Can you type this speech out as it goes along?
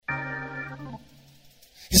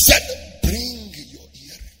He said, bring your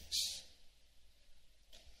earrings.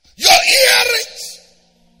 Your earrings.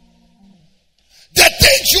 The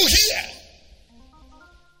things you hear.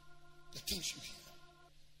 The things you hear.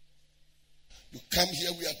 You come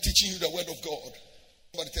here, we are teaching you the word of God.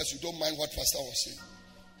 Somebody tells you, don't mind what pastor was saying.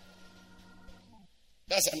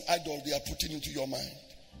 That's an idol they are putting into your mind.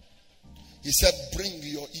 He said, bring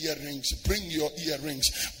your earrings, bring your earrings,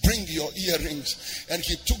 bring your earrings. And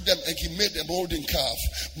he took them and he made a molten calf.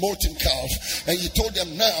 And he told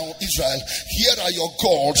them, now, Israel, here are your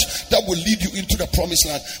gods that will lead you into the promised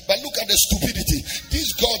land. But look at the stupidity.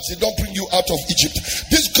 These gods, they don't bring you out of Egypt.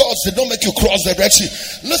 These gods, they don't make you cross the Red Sea.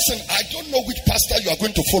 Listen, I don't know which pastor you are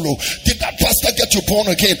going to follow. Did that pastor get you born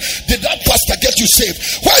again? Did that pastor get you saved?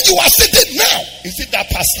 Where you are sitting now, is it that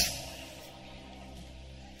pastor?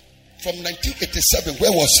 From 1987, where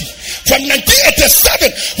was he? From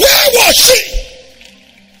 1987, where was she?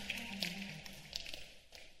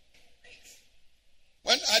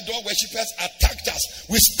 When idol worshippers attacked us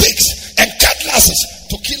with sticks and cutlasses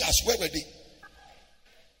to kill us, where were they?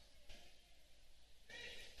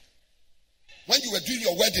 When you were doing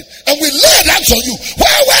your wedding and we laid hands on you,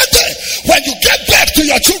 where were they? When you get back to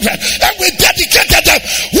your children and we dedicated them,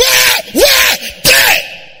 where were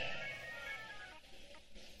they?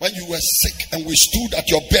 When you were sick and we stood at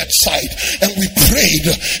your bedside and we prayed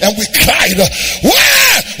and we cried,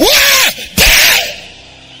 where were they?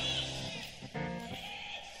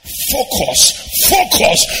 Focus.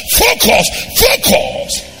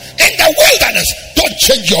 In the wilderness, don't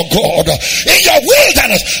change your God. In your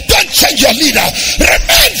wilderness, don't change your leader.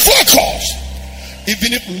 Remain focused.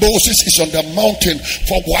 Even if Moses is on the mountain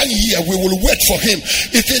for 1 year, we will wait for him.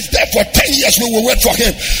 If he's there for 10 years, we will wait for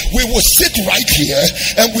him. We will sit right here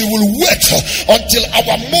and we will wait until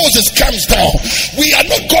our Moses comes down. We are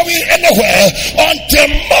not going anywhere until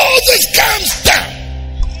Moses comes down.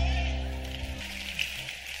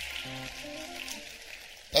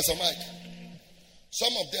 Pastor Mike,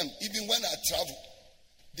 some of them, even when I travel,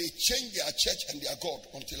 they change their church and their God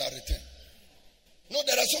until I return. No,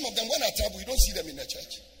 there are some of them, when I travel, you don't see them in the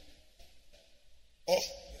church. Oh,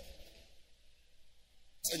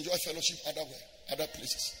 enjoy fellowship other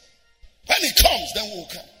places. When he comes, then we'll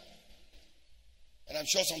come. And I'm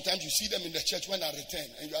sure sometimes you see them in the church when I return,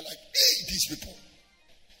 and you are like, hey, these people.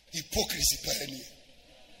 Hypocrisy, pioneer.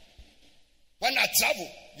 When I travel,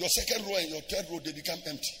 your second row and your third row, they become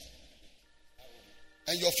empty.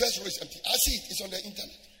 And your first row is empty. I see it, it's on the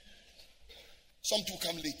internet. Some people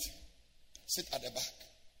come late. Sit at the back.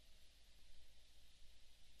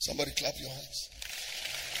 Somebody clap your hands.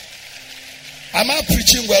 Am I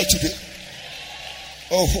preaching well today?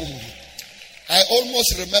 Oh, I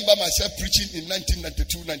almost remember myself preaching in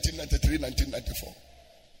 1992, 1993, 1994.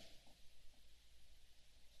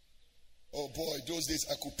 Oh boy, those days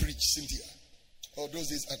I could preach, Cynthia. Oh, those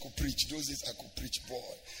days I could preach. Those days I could preach, boy.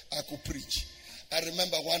 I could preach. I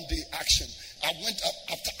remember one day action. I went up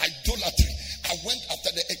after idolatry. I went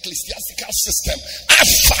after the ecclesiastical system. I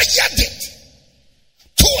fired it.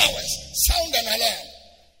 2 hours. Sound an alarm.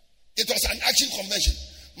 It was an action convention.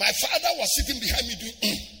 My father was sitting behind me doing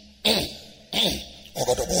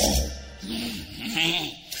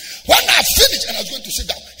When I finished and I was going to sit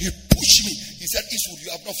down, he pushed me. He said, Eastwood,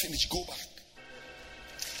 you have not finished. Go back.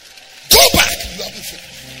 Go back. You haven't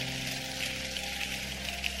finished.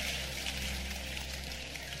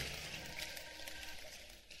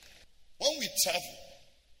 When we travel,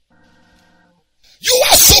 you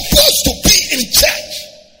are supposed to be in church.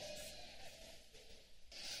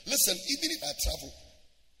 Listen, even if I travel,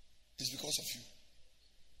 it's because of you.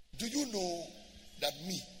 Do you know that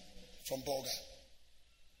me from Bolga,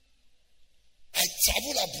 I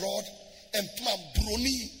traveled abroad and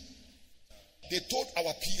Broni, they told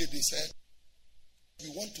our PA, they said, we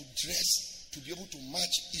want to dress to be able to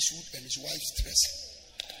match Eastwood and his wife's dress.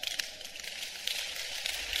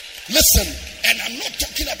 Listen, and I'm not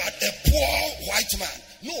talking about a poor white man.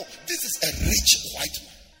 No, this is a rich white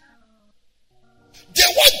man. They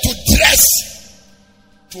want to dress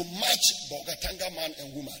to match Bogatanga man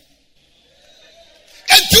and woman.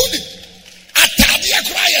 And do it.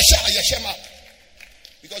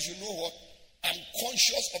 Because you know what? I'm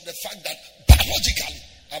conscious of the fact that biologically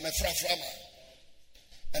I'm a fraframa.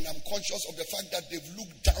 And I'm conscious of the fact that they've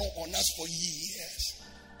looked down on us for years.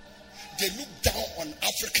 They look down on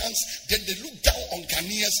Africans, then they look down on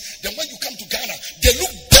Ghanaians. Then when you come to Ghana, they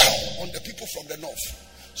look down on the people from the north.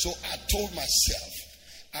 So I told myself,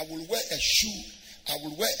 I will wear a shoe, I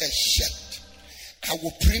will wear a shirt, I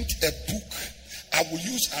will print a book, I will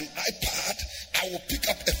use an iPad. I will pick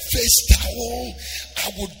up a face towel.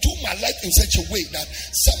 I will do my life in such a way that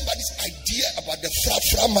somebody's idea about the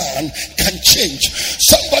fra man can change.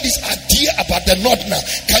 Somebody's idea about the Nordna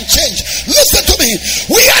can change. Listen to me.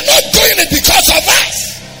 We are not doing it because of us.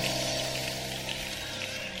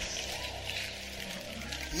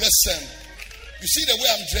 Listen. You see the way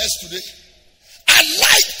I'm dressed today? I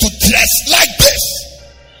like to dress like this.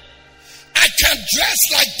 I can dress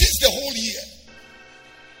like this the whole year.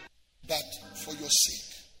 But for your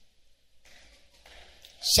sake,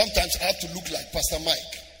 sometimes I have to look like Pastor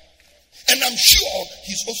Mike. And I'm sure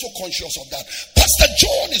he's also conscious of that. Pastor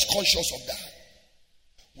John is conscious of that.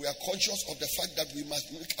 We are conscious of the fact that we must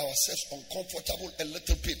make ourselves uncomfortable a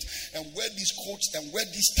little bit and wear these coats and wear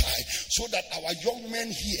this tie so that our young men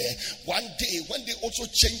here, one day, when they also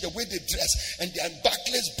change the way they dress and they are in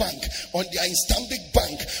Barclays Bank or they are in Stanbic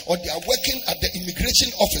Bank or they are working at the immigration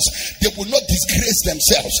office, they will not disgrace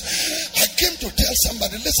themselves. I came to tell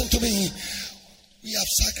somebody, listen to me, we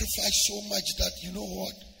have sacrificed so much that, you know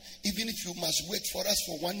what? Even if you must wait for us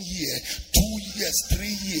for 1 year, 2 years, 3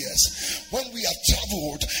 years, when we have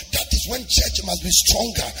traveled, that is when church must be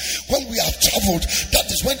stronger. When we have traveled, that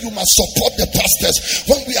is when you must support the pastors.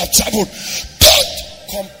 When we have traveled, don't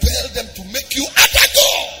compel them to make you other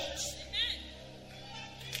gods.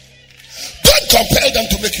 Don't compel them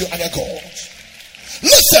to make you other gods.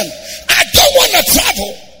 Listen, I don't want to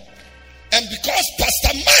travel, and because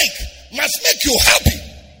Pastor Mike must make you happy,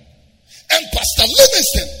 and Pastor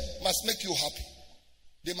Livingston must make you happy,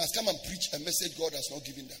 they must come and preach a message God has not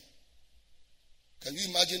given them. Can you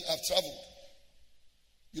imagine? I've traveled.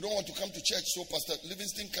 You don't want to come to church, so Pastor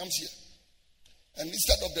Livingston comes here. And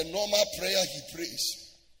instead of the normal prayer he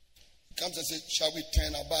prays, he comes and says, shall we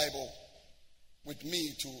turn our Bible with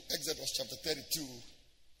me to Exodus chapter 32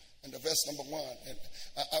 and the verse number 1. And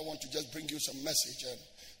I want to just bring you some message. And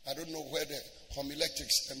I don't know where the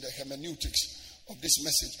homiletics and the hermeneutics of this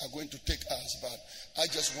message are going to take us, but I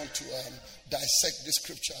just want to dissect this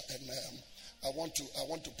scripture, and I want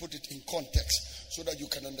to put it in context so that you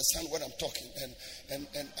can understand what I'm talking. And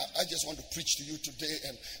I just want to preach to you today,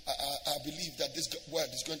 and I believe that this word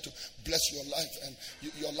is going to bless your life, and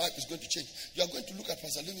your life is going to change. You are going to look at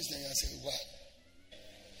Pastor Livingston and say, "Wow!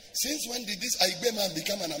 Since when did this Igbe man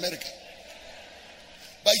become an American?"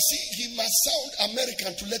 But you see, he must sound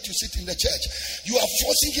American to let you sit in the church. You are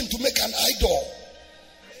forcing him to make an idol.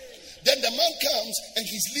 Then the man comes and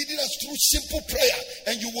he's leading us through simple prayer,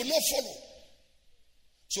 and you will not follow.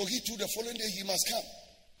 So he too, the following day, he must come.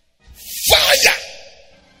 Fire!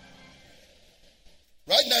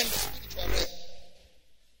 Right now in the spiritual realm,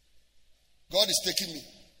 God is taking me,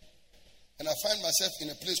 and I find myself in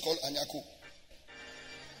a place called Anyako.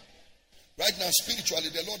 Right now, spiritually,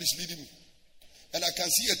 the Lord is leading me. And I can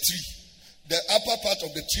see a tree. The upper part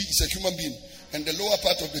of the tree is a human being, and the lower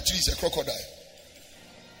part of the tree is a crocodile.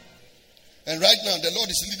 And right now, the Lord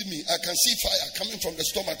is leading me. I can see fire coming from the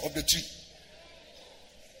stomach of the tree.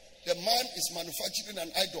 The man is manufacturing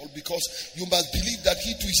an idol because you must believe that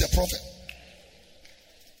he too is a prophet.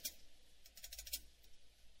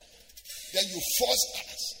 Then you force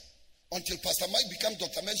us until Pastor Mike becomes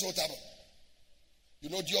Dr. Menzo Taro. You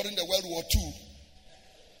know, during the World War II,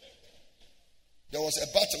 there was a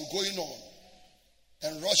battle going on,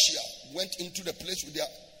 and Russia went into the place with their,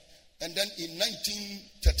 and then in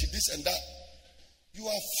 1930 this and that, you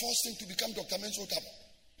are forced him to become Dr. Menzo Taro.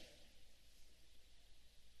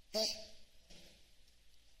 Huh?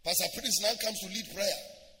 Pastor Prince now comes to lead prayer.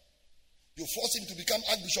 You force him to become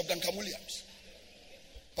Archbishop Duncan Williams.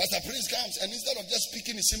 Pastor Prince comes, and instead of just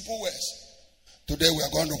speaking in simple words, today we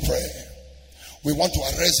are going to pray. We want to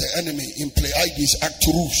arrest the enemy in Pleiades,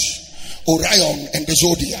 Arcturus, Orion, and the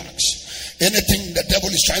Zodiacs. Anything the devil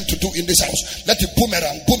is trying to do in this house, let it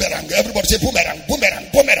boomerang, boomerang. Everybody say boomerang, boomerang,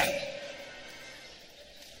 boomerang.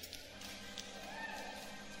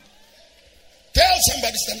 Tell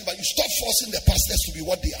somebody standing by you, stop forcing the pastors to be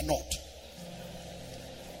what they are not.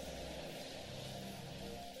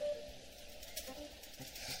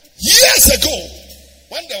 Years ago,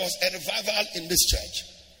 when there was a revival in this church,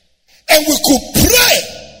 and we could pray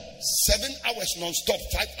 7 hours non-stop,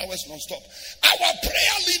 5 hours non-stop, our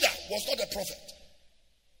prayer leader was not a prophet.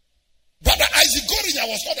 Brother Isaac Gorinya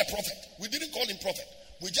was not a prophet. We didn't call him prophet.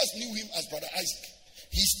 We just knew him as Brother Isaac.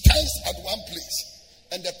 He stands at one place,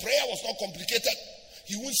 and the prayer was not complicated.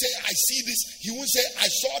 He won't say, I see this. He won't say, I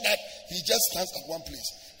saw that. He just stands at one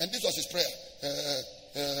place. And this was his prayer.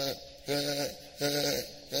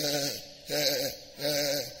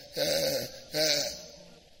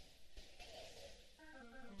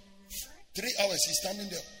 3 hours he's standing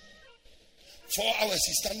there. 4 hours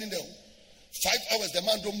he's standing there. 5 hours, the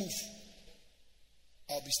man don't move.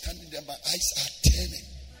 I'll be standing there, my eyes are turning.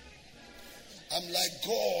 I'm like,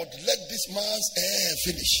 God, let this man's air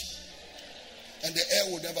finish. And the air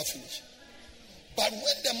will never finish. But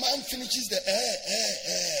when the man finishes the air,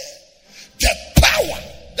 the power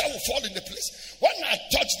that will fall in the place. When I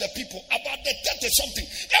touch the people, about the 30 something,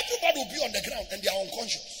 everybody will be on the ground and they are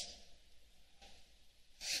unconscious.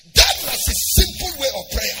 That was a simple way of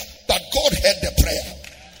prayer, but God heard the prayer.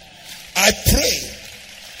 I pray,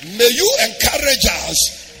 may you encourage us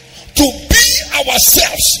to be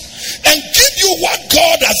ourselves and give you what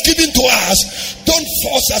God has given to us. Don't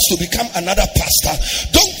force us to become another pastor.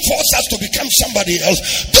 Don't force us to become somebody else.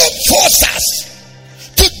 Don't force us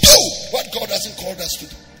to do what God hasn't called us to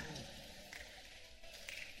do.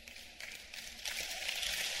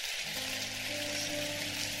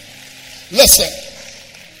 Listen,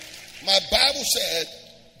 my Bible said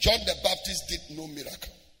John the Baptist did no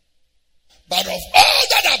miracle. But of all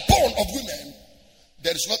that are born of women,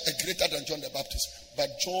 there is not a greater than John the Baptist. But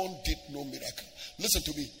John did no miracle. Listen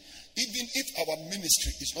to me. Even if our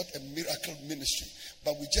ministry is not a miracle ministry,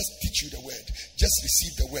 but we just teach you the word, just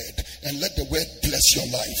receive the word and let the word bless your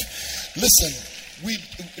life. Listen,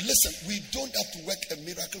 we don't have to work a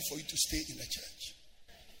miracle for you to stay in a church.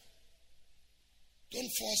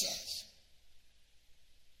 Don't force us.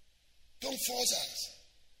 Don't force us.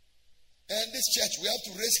 And this church, we have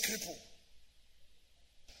to raise cripple.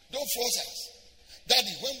 Don't force us.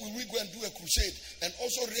 Daddy, when will we go and do a crusade and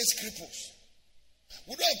also raise cripples?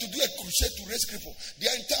 We don't have to do a crusade to raise cripples. They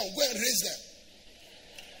are in town. Go and raise them.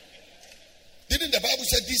 Didn't the Bible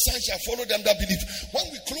say these signs shall follow them that believe? When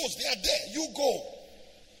we close, they are there. You go.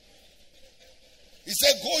 He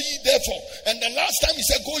said, go ye therefore. And the last time he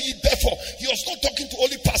said, go ye therefore, he was not talking to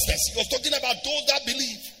only pastors. He was talking about those that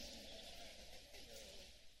believe.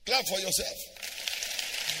 Clap for yourself.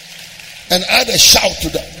 And add a shout to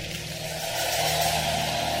that.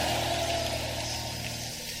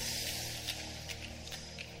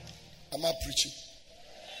 Am I preaching?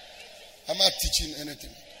 Am I teaching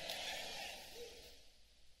anything?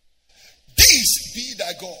 These be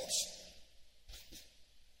thy gods,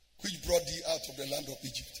 which brought thee out of the land of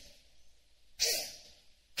Egypt.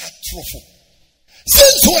 Atropho.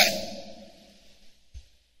 Since when?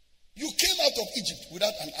 You came out of Egypt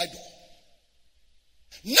without an idol.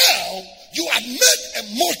 Now you have made a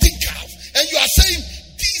molten calf, and you are saying,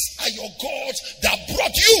 these are your gods that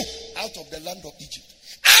brought you out of the land of Egypt.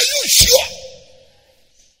 Are you sure?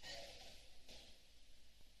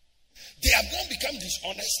 They have not become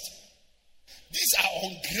dishonest. These are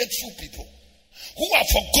ungrateful people who have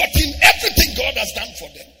forgotten everything God has done for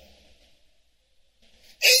them.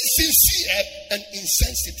 Insincere and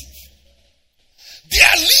insensitive.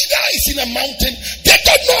 Their leader is in a mountain. They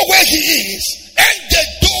don't know where he is, and they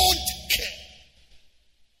don't care.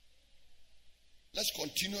 Let's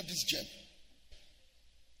continue this journey.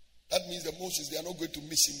 That means the Moses, they are not going to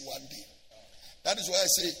miss him one day. That is why I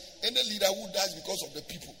say, any leader who dies because of the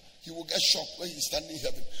people, he will get shocked when he's standing in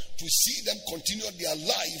heaven to see them continue their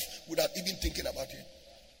life without even thinking about him.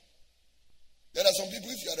 There are some people,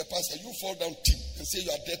 if you are a pastor, you fall down team and say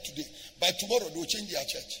you are dead today. By tomorrow, they will change their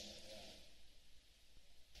church.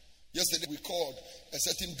 Yesterday, we called a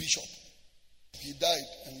certain bishop. He died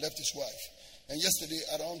and left his wife. And yesterday,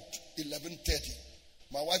 around 11:30,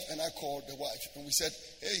 my wife and I called the wife and we said,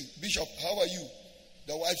 hey, Bishop, how are you?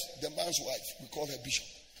 The man's wife, we call her Bishop.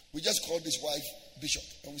 We just called this wife Bishop.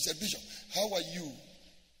 And we said, Bishop, how are you?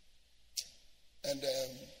 And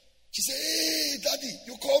she said, hey, Daddy,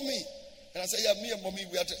 you called me. And I said, yeah, me and Mommy,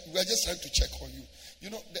 we are just trying to check on you. You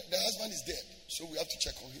know, the husband is dead, so we have to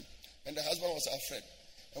check on him. And the husband was our friend.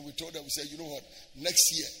 And we told her, we said, you know what,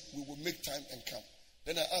 next year we will make time and come.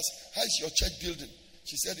 Then I asked, how is your church building?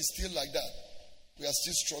 She said, it's still like that. We are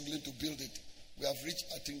still struggling to build it. We have reached,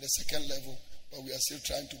 I think, the second level, but we are still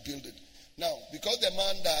trying to build it. Now, because the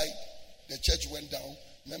man died, the church went down,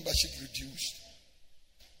 membership reduced.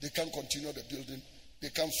 They can't continue the building. They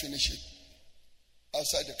can't finish it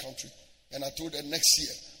outside the country. And I told her next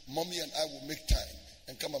year, Mommy and I will make time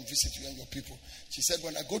and come and visit you and your people. She said,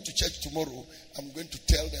 when I go to church tomorrow, I'm going to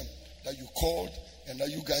tell them that you called and that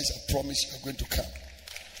you guys have promised you are going to come.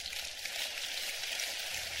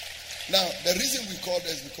 Now, the reason we call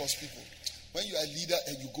this is because people, when you are a leader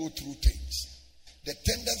and you go through things, the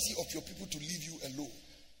tendency of your people to leave you alone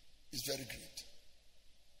is very great.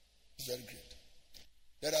 It's very great.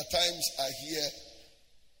 There are times I hear,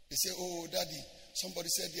 they say, oh, Daddy, somebody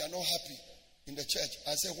said they are not happy in the church.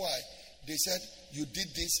 I say, why? They said, you did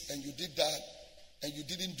this and you did that and you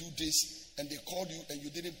didn't do this, and they called you and you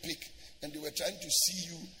didn't pick, and they were trying to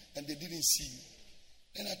see you and they didn't see you.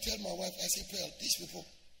 And I tell my wife, I say, Pearl, these people.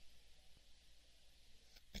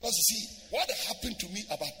 Because you see, what happened to me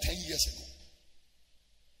about 10 years ago,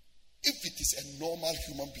 if it is a normal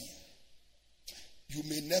human being, you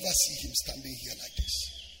may never see him standing here like this.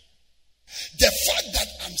 The fact that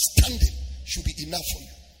I'm standing should be enough for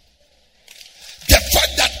you. The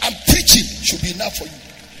fact that I'm preaching should be enough for you.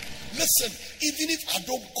 Listen, even if I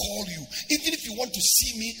don't call you, even if you want to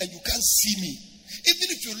see me and you can't see me, even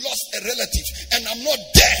if you lost a relative and I'm not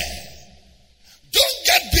there, don't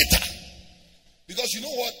get bitter. Because you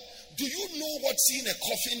know what? Do you know what seeing a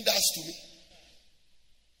coffin does to me?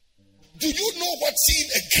 Do you know what seeing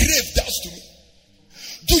a grave does to me?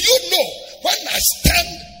 Do you know when I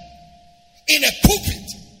stand in a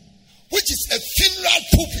pulpit, which is a funeral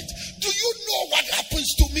pulpit, do you know what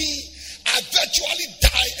happens to me? I virtually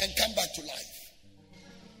die and come back to life.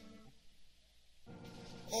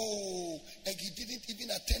 Oh, and he didn't even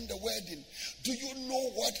attend the wedding. Do you know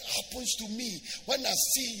what happens to me when I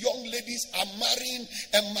see young ladies are marrying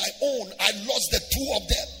and my own, I lost the two of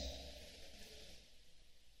them?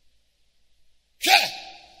 Yeah.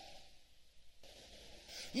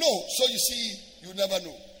 No, so you see, you never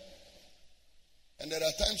know. And there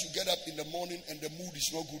are times you get up in the morning and the mood is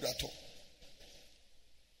not good at all.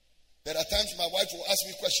 There are times my wife will ask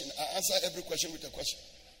me a question. I answer every question with a question.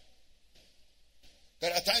 There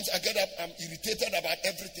are times I get up, I'm irritated about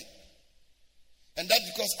everything. And that's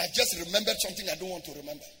because I just remembered something I don't want to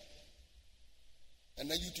remember. And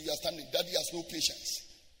then you two are standing, Daddy has no patience.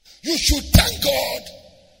 You should thank God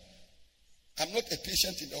I'm not a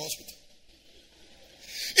patient in the hospital.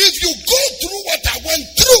 If you go through what I went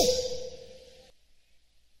through,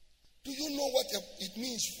 do you know what it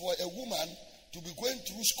means for a woman to be going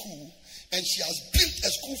through school and she has built a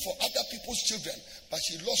school for other people's children, but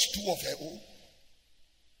she lost two of her own?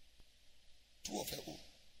 Two of her own.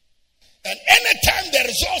 And anytime the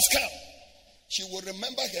results come, she will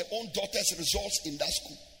remember her own daughter's results in that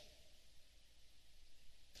school.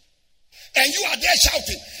 And you are there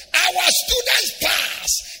shouting, our students pass,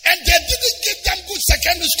 and they didn't give them good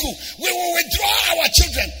secondary school. We will withdraw our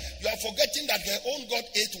children. You are forgetting that her own got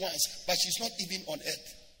 8 once, but she's not even on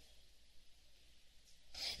earth.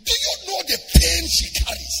 Do you know the pain she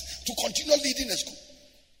carries to continue leading a school?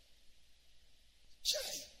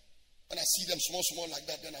 Chai. When I see them small like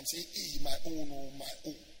that, then I'm saying, hey, my own, oh, my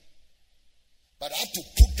own. But I have to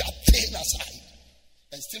put that pain aside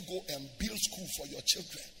and still go and build school for your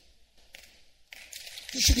children.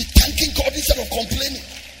 You should be thanking God instead of complaining.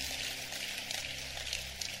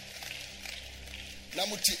 Now,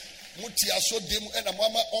 muti aso demu and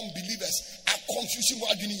mama unbelievers are confusing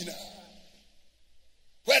what you know.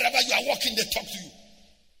 Wherever you are walking, they talk to you.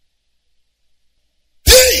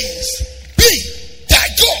 Peace be thy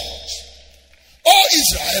God, O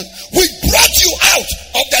Israel, we brought you out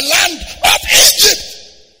of the land of Egypt.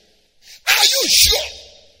 Are you sure?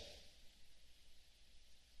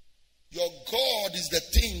 Your God is the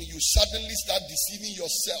thing you suddenly start deceiving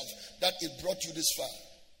yourself that it brought you this far.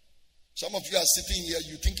 Some of you are sitting here,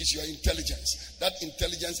 you think it's your intelligence. That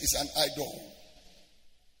intelligence is an idol.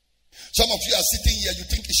 Some of you are sitting here, you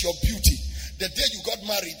think it's your beauty. The day you got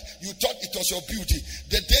married, you thought it was your beauty.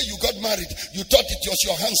 The day you got married, you thought it was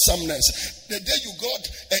your handsomeness. The day you got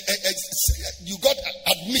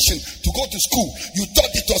admission to go to school, you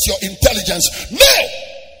thought it was your intelligence. No!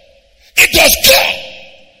 It was God.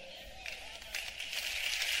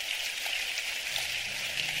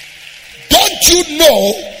 Don't you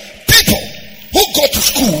know people who go to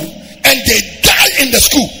school and they die in the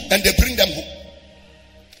school and they bring them home?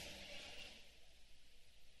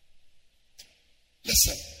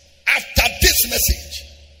 Listen, after this message,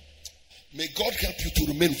 may God help you to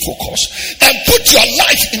remain focused and put your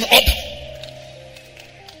life in order.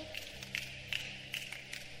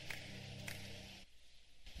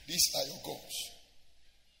 These are your goals.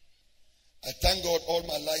 I thank God all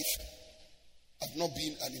my life I've not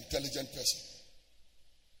been an intelligent person.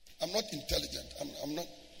 I'm not intelligent. I'm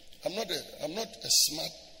not a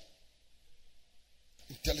smart,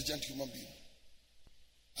 intelligent human being.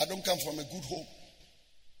 I don't come from a good home.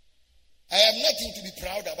 I have nothing to be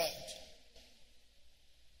proud about.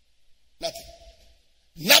 Nothing.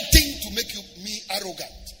 Nothing to make me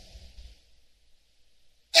arrogant.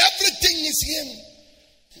 Everything is Him.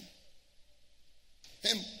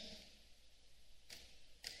 Him.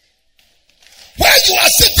 Where you are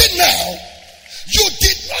sitting now, you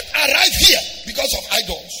did not arrive here because of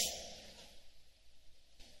idols.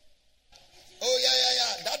 Oh,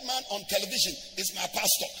 yeah. That man on television is my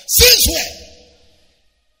pastor. Since when?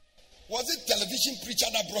 Was it television preacher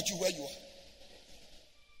that brought you where you are?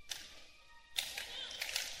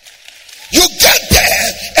 You get there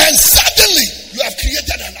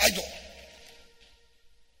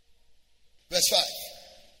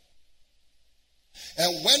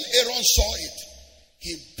And when Aaron saw it,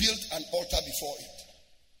 he built an altar before it.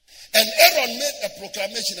 And Aaron made a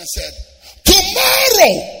proclamation and said,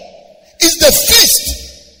 tomorrow is the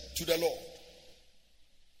feast to the Lord.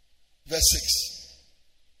 Verse 6.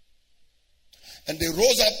 And they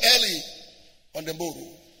rose up early on the morrow,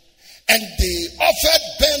 and they offered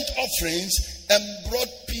burnt offerings and brought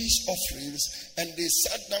peace offerings, and they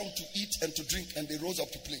sat down to eat and to drink, and they rose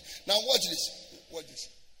up to play. Now watch this. Watch this.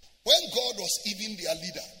 When God was even their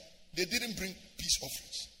leader, they didn't bring peace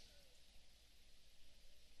offerings.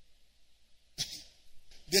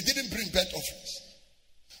 They didn't bring burnt offerings.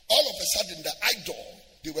 All of a sudden, the idol,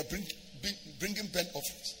 they were bringing burnt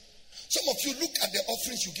offerings. Some of you look at the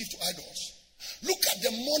offerings you give to idols. Look at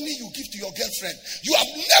the money you give to your girlfriend. You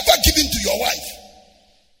have never given to your wife.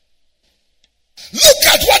 Look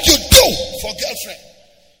at what you do for girlfriend.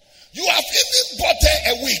 You have even bought her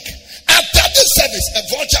a wig. After this service, a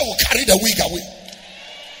vulture will carry the wig away.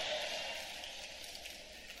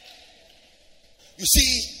 You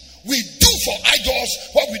see, we do for idols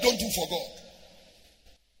what we don't do for God.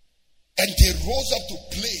 And they rose up to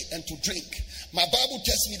play and to drink. My Bible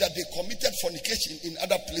tells me that they committed fornication in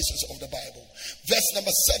other places of the Bible. Verse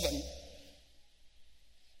number 7.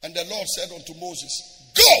 And the Lord said unto Moses,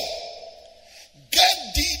 go,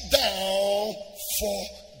 get thee down for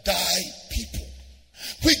thy people,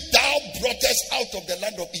 which thou broughtest out of the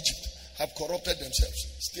land of Egypt, have corrupted themselves.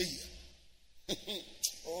 Stay here.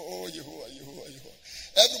 Oh, Yehovah, Yehovah, Yehovah.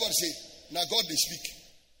 Everybody say, now God they speak.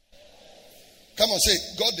 Come on, say,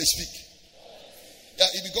 God they speak. Yeah,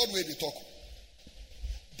 it be God where they talk.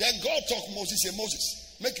 Then God talk to Moses, say,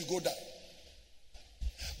 Moses, make you go down.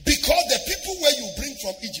 Because the people where you bring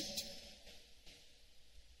from Egypt,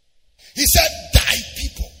 he said, thy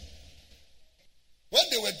people. When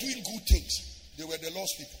they were doing good things, they were the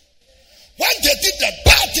lost people. When they did the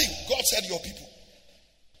bad thing, God said, your people.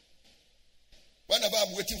 Whenever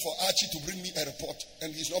I'm waiting for Archie to bring me a report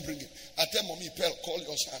and he's not bringing, I tell Mommy, Pearl, call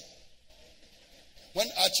your son. When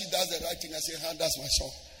Archie does the right thing, I say, that's my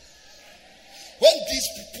son. When these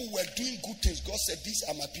people were doing good things, God said, these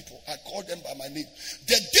are my people. I called them by my name.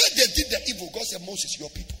 The day they did the evil, God said, Moses, your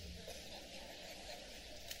people.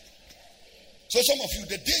 So some of you,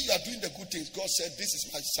 the day you are doing the good things, God said, this is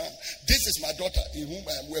my son. This is my daughter in whom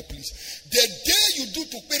I am well pleased. The day you do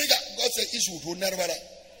to Periga, God said, Ishu,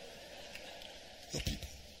 your people.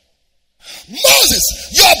 Moses,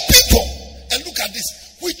 your people. And look at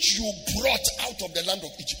this, which you brought out of the land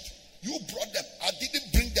of Egypt. You brought them. I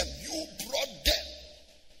didn't bring them. You brought them.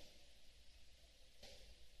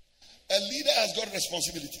 A leader has got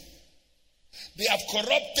responsibility. They have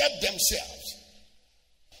corrupted themselves.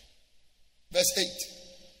 Verse 8.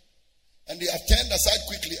 And they have turned aside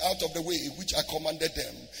quickly out of the way which I commanded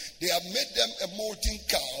them. They have made them a molten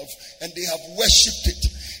calf, and they have worshipped it.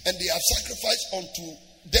 And they have sacrificed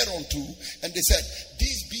thereunto, and they said,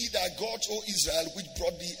 these be thy gods, O Israel, which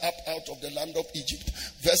brought thee up out of the land of Egypt.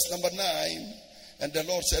 Verse number 9. And the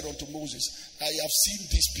Lord said unto Moses, I have seen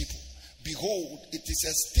these people. Behold, it is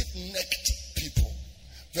a stiff-necked people.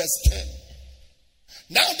 Verse 10.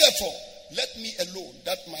 Now therefore, let me alone,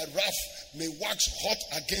 that my wrath may wax hot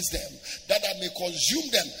against them, that I may consume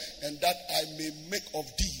them, and that I may make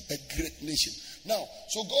of thee a great nation. Now,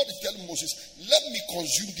 so God is telling Moses, let me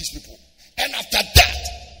consume these people. And after that,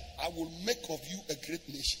 I will make of you a great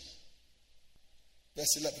nation.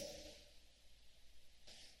 Verse 11.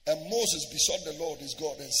 And Moses besought the Lord his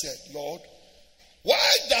God and said, Lord,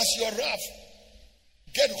 why does your wrath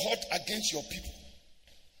get hot against your people,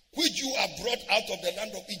 which you have brought out of the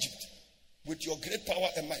land of Egypt with your great power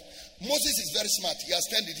and might? Moses is very smart. He has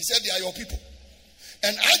turned it. He said, they are your people.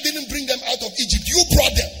 And I didn't bring them out of Egypt. You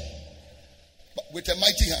brought them with a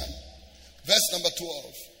mighty hand. Verse number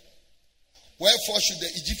 12. Wherefore should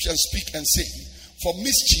the Egyptians speak and say, for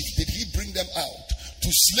mischief did he bring them out, to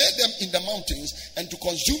slay them in the mountains and to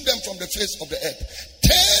consume them from the face of the earth.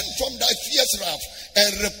 Turn from thy fierce wrath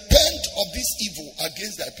and repent of this evil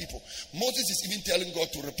against thy people. Moses is even telling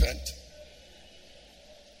God to repent.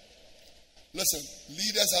 Listen,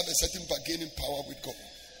 leaders have a certain bargaining power with God.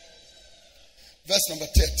 Verse number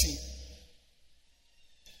 13.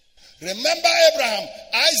 Remember Abraham,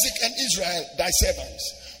 Isaac, and Israel, thy servants,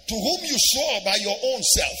 to whom you swore by your own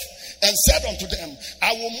self, and said unto them, I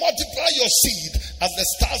will multiply your seed as the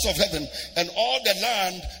stars of heaven, and all the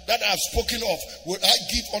land that I have spoken of will I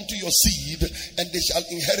give unto your seed, and they shall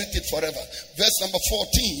inherit it forever. Verse number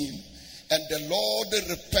 14. And the Lord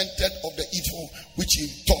repented of the evil which he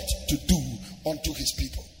thought to do unto his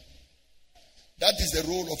people. That is the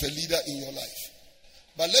role of a leader in your life.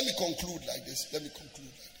 But let me conclude like this.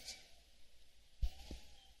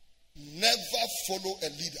 Never follow a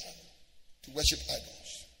leader to worship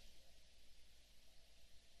idols.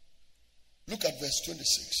 Look at verse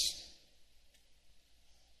 26.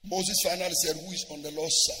 Moses finally said, who is on the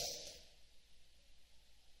Lord's side?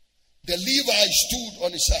 The Levite stood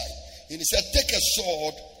on his side and he said, take a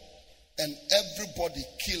sword and everybody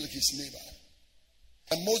kill his neighbor.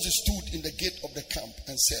 And Moses stood in the gate of the camp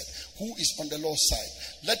and said, who is on the Lord's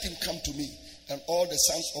side? Let him come to me. And all the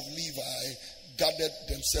sons of Levi gathered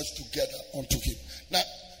themselves together unto him. Now,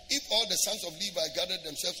 if all the sons of Levi gathered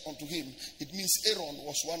themselves unto him, it means Aaron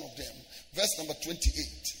was one of them. Verse number 28.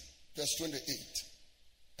 Verse 28.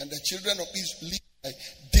 And the children of Levi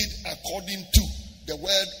did according to the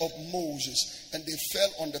word of Moses, and they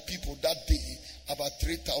fell on the people that day. About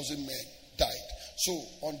 3,000 men died. So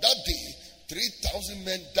on that day, 3,000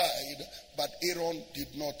 men died, but Aaron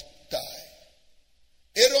did not die.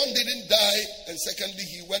 Aaron didn't die, and secondly,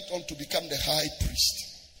 he went on to become the high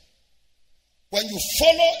priest. When you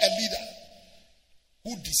follow a leader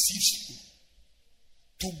who deceives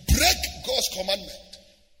you, to break God's commandment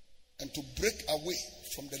and to break away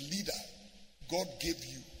from the leader God gave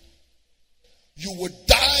you, you will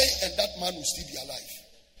die and that man will still be alive.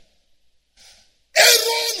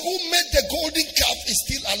 Aaron, who made the golden calf, is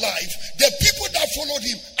still alive. The people that followed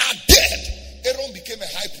him are dead. Aaron became a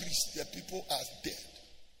high priest. The people are dead.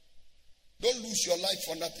 Don't lose your life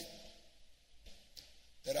for nothing.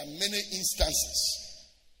 There are many instances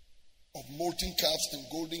of molten calves and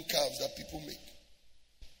golden calves that people make.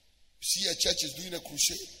 You see, a church is doing a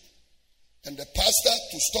crusade, and the pastor,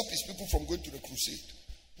 to stop his people from going to the crusade,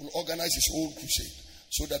 will organize his own crusade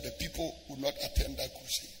so that the people will not attend that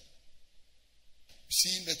crusade. You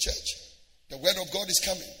see, in the church, the word of God is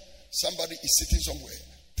coming. Somebody is sitting somewhere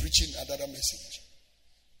preaching another message.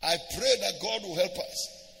 I pray that God will help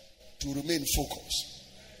us to remain focused.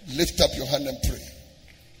 Lift up your hand and pray.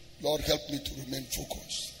 Lord, help me to remain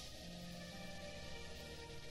focused.